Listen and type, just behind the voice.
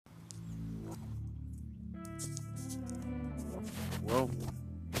Well,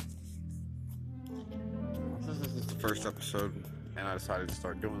 this is the first episode, and I decided to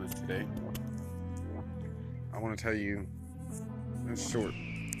start doing this today. I want to tell you, in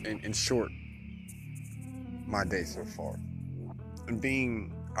short, my day so far.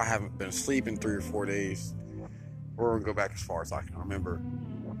 And I haven't been asleep in 3 or 4 days. We're gonna go back as far as I can remember.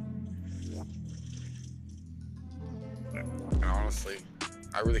 And honestly,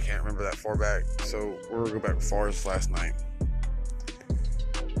 I really can't remember that far back. So we're gonna go back as far as last night.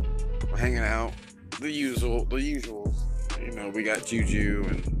 We're hanging out, the usuals. You know, we got Juju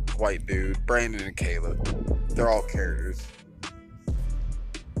and White Dude, Brandon and Kayla. They're all characters.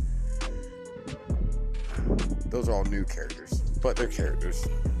 Those are all new characters, but they're characters.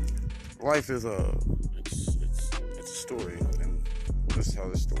 Life is it's a story, and this is how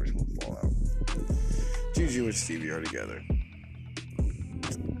this story's gonna fall out. Juju and Stevie are together.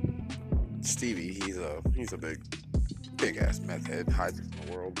 Stevie, he's a big ass meth head, hides it from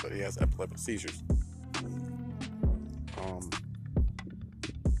the world, but he has epileptic seizures.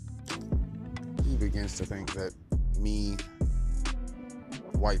 He begins to think that me,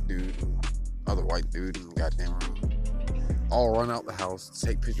 White Dude, and other White Dude, and goddamn all run out the house to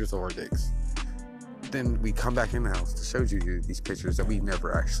take pictures of our dicks. Then we come back in the house to show you these pictures that we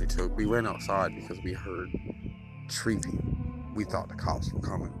never actually took. We went outside because we heard shrieking. We thought the cops were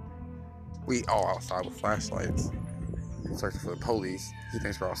coming. We all outside with flashlights, searching for the police. He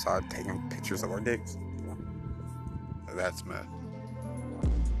thinks we're outside taking pictures of our dicks. That's meth.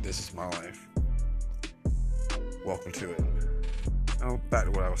 This is my life. Welcome to it. Now, back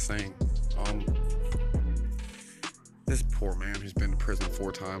to what I was saying. This poor man who's been to prison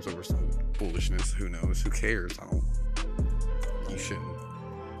 4 times over some foolishness. Who knows? Who cares? You shouldn't.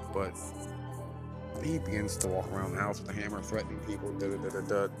 But he begins to walk around the house with a hammer, threatening people. This,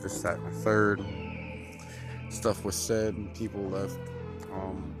 that, and the third. Stuff was said, and people left.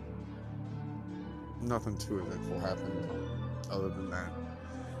 Nothing too eventful happened other than that.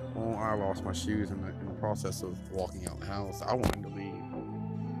 Well, I lost my shoes in the process of walking out the house. I wanted to leave,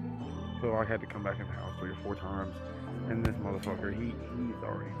 so I had to come back in the house 3 or 4 times. And this motherfucker, he's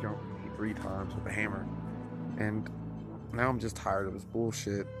already jumped me 3 times with a hammer. And now I'm just tired of this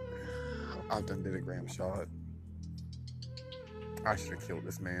bullshit. I've done did a gram shot. I should have killed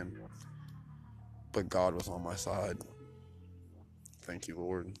this man. But God was on my side. Thank you,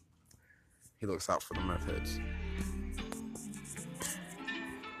 Lord. He looks out for the meth heads.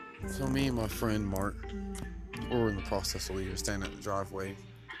 So me and my friend Mark, we're in the process of leaving, standing at the driveway,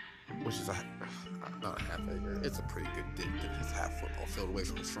 which is not a half acre. It's a pretty good dig. It's half football field away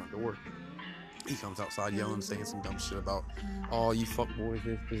from his front door. He comes outside yelling, saying some dumb shit about, "Oh, you fuck boys,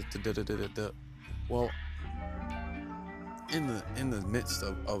 this, da." Well, in the midst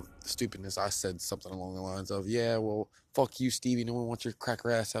of stupidness, I said something along the lines of, "Yeah, well, fuck you, Stevie. No one wants your cracker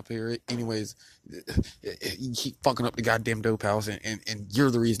ass up here. Anyways, you keep fucking up the goddamn dope house, and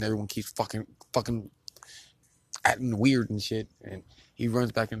you're the reason everyone keeps fucking acting weird and shit." And he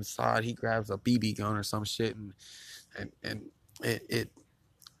runs back inside. He grabs a BB gun or some shit, and it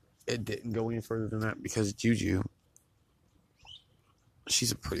didn't go any further than that because Juju,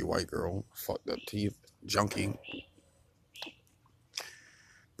 she's a pretty white girl, fucked up teeth, junkie.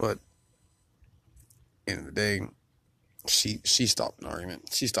 But end of the day, she stopped an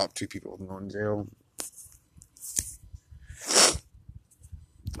argument. She stopped 2 people from going to jail.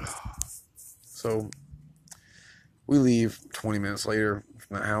 So we leave 20 minutes later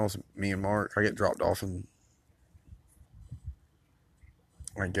from that house. Me and Mark, I get dropped off in,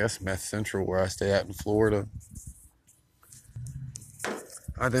 I guess, Meth Central, where I stay at in Florida.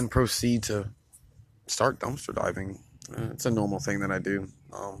 I then proceed to start dumpster diving. It's a normal thing that I do.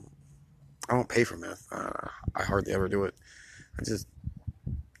 I don't pay for meth. I hardly ever do it. I just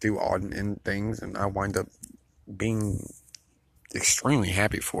do odd and end things, and I wind up being extremely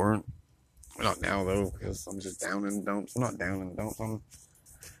happy for it. Not now, though, because I'm just down in dumps. I'm not down in dumps. I'm in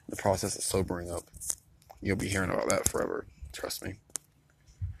the process of sobering up. You'll be hearing about that forever. Trust me.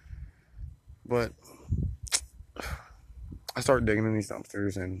 But I start digging in these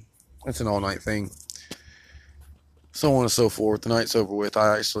dumpsters, and it's an all-night thing. So on and so forth. The night's over with.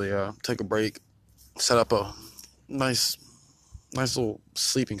 I actually take a break, set up a nice little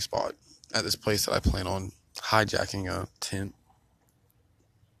sleeping spot at this place that I plan on hijacking a tent,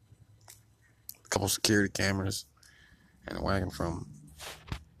 a couple security cameras, and a wagon from.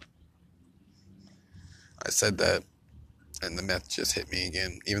 I said that, and the meth just hit me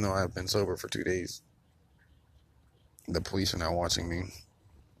again, even though I've been sober for 2 days. The police are now watching me.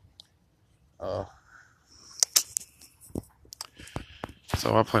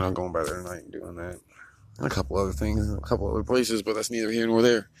 So I plan on going by there tonight and doing that. and a couple other things, a couple other places, but that's neither here nor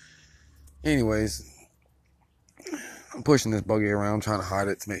there. Anyways, I'm pushing this buggy around, trying to hide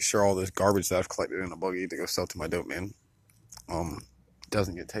it to make sure all this garbage that I've collected in the buggy to go sell to my dope man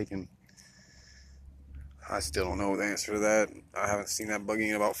doesn't get taken. I still don't know the answer to that. I haven't seen that buggy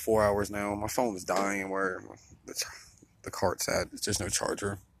in about 4 hours now. My phone is dying where the cart's at. It's just no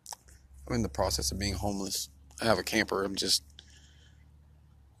charger. I'm in the process of being homeless. I have a camper. I'm just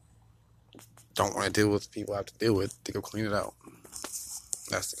don't want to deal with the people I have to deal with to go clean it out.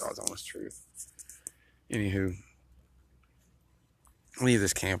 That's the God's honest truth. Anywho, I leave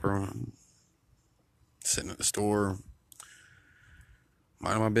this camper, sitting at the store,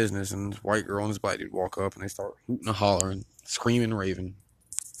 minding my business, and this white girl and this black dude walk up and they start hooting and hollering, screaming and raving.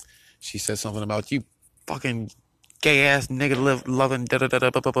 She said something about you fucking gay ass nigga loving da da da da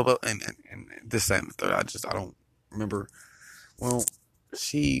da and this that and the third. I don't remember. Well,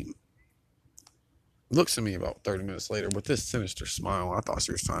 she looks at me about 30 minutes later with this sinister smile. I thought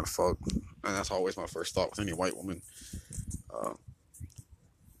she was trying to fuck, and that's always my first thought with any white woman.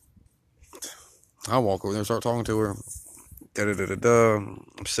 I walk over there and start talking to her.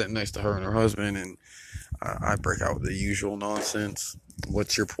 I'm sitting next to her and her husband, and I break out the usual nonsense.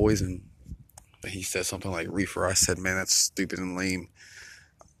 What's your poison? He said something like reefer. I said, man, that's stupid and lame.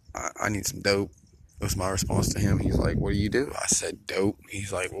 I need some dope. That was my response to him. He's like, what do you do? I said, dope.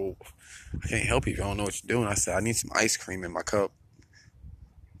 He's like, well, I can't help you if you don't know what you're doing. I said, I need some ice cream in my cup.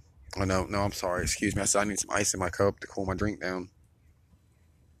 Oh, no, I'm sorry. Excuse me. I said, I need some ice in my cup to cool my drink down.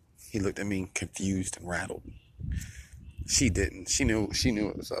 He looked at me confused and rattled. She didn't. She knew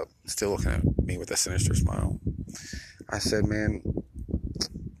it was up. Still looking at me with a sinister smile. I said, man,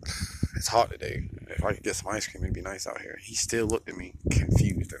 it's hot today. If I could get some ice cream, it'd be nice out here. He still looked at me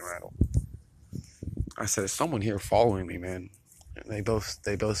confused and rattled. I said, is someone here following me, man? And they both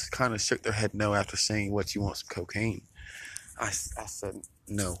kind of shook their head no after saying, what, you want some cocaine? I said,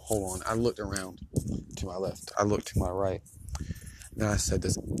 no, hold on. I looked around to my left. I looked to my right. Then I said,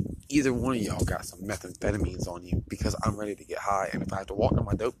 does either one of y'all got some methamphetamines on you? Because I'm ready to get high. And if I have to walk to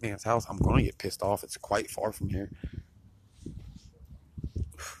my dope man's house, I'm going to get pissed off. It's quite far from here.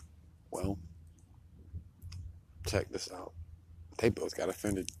 Well, check this out. They both got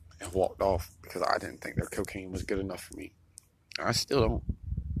offended and walked off because I didn't think their cocaine was good enough for me. I still don't.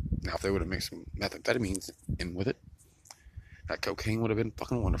 Now, if they would have mixed some methamphetamines in with it, that cocaine would have been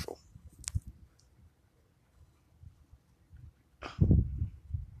fucking wonderful.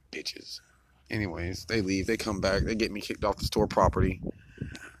 Bitches. Anyways, they leave. They come back. They get me kicked off the store property.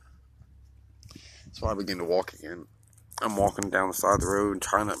 So I begin to walk again. I'm walking down the side of the road,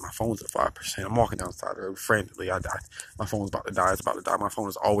 trying to. My phone's at 5%. I'm walking down the side of the road frantically. My phone's about to die. It's about to die. My phone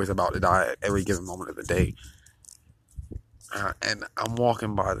is always about to die at every given moment of the day. And I'm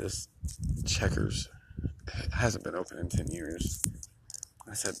walking by this Checkers. It hasn't been open in 10 years.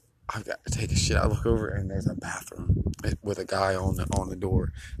 I said, I've got to take a shit. I look over and there's a bathroom with a guy on the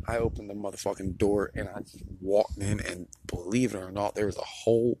door. I opened the motherfucking door and I just walked in, and believe it or not, there was a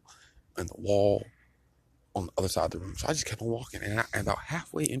hole in the wall on the other side of the room. So I just kept on walking, and about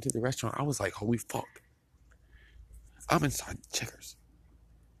halfway into the restaurant, I was like, holy fuck. I'm inside Checkers.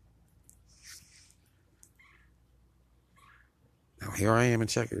 Now here I am in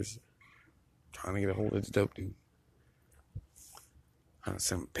Checkers, trying to get a hold of this dope dude. I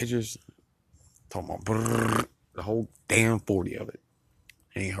sent him pictures, talking about the whole damn 40 of it.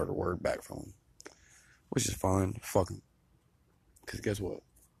 Ain't heard a word back from him, which is fine. Fuck him. Because guess what?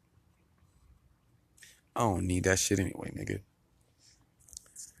 I don't need that shit anyway, nigga.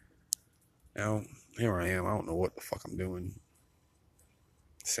 Now, here I am. I don't know what the fuck I'm doing.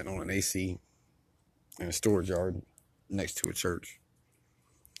 Sitting on an AC in a storage yard next to a church.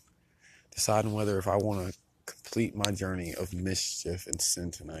 Deciding whether if I want to complete my journey of mischief and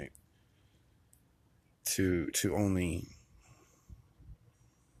sin tonight to only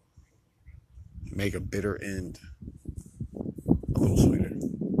make a bitter end a little sweeter.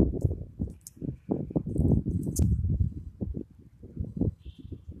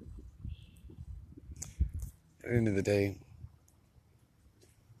 At the end of the day,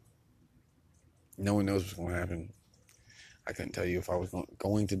 no one knows what's going to happen. I couldn't tell you if I was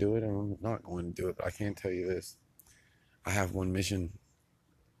going to do it or not going to do it, but I can tell you this. I have one mission,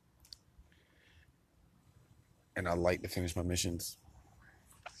 and I like to finish my missions.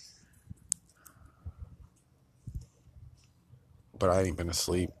 But I ain't been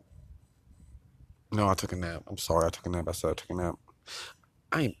asleep. No, I took a nap. I'm sorry, I took a nap. I said I took a nap.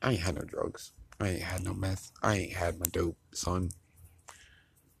 I ain't had no drugs. I ain't had no meth. I ain't had my dope, son.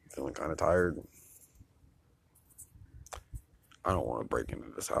 Feeling kind of tired. I don't want to break into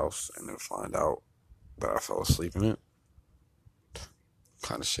this house and then find out that I fell asleep in it. What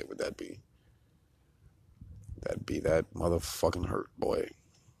kind of shit would that be? That'd be that motherfucking hurt, boy.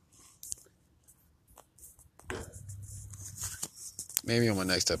 Maybe on my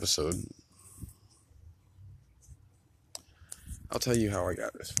next episode, I'll tell you how I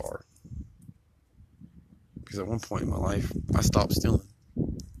got this far. Because at one point in my life, I stopped stealing.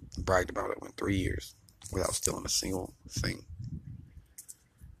 Bragged about it. Went 3 years without stealing a single thing.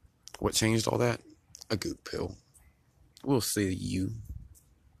 What changed all that? A goop pill. We'll see you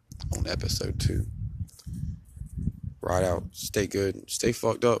on episode 2. Ride out. Stay good. Stay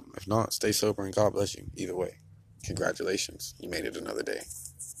fucked up. If not, stay sober and God bless you. Either way, congratulations. You made it another day.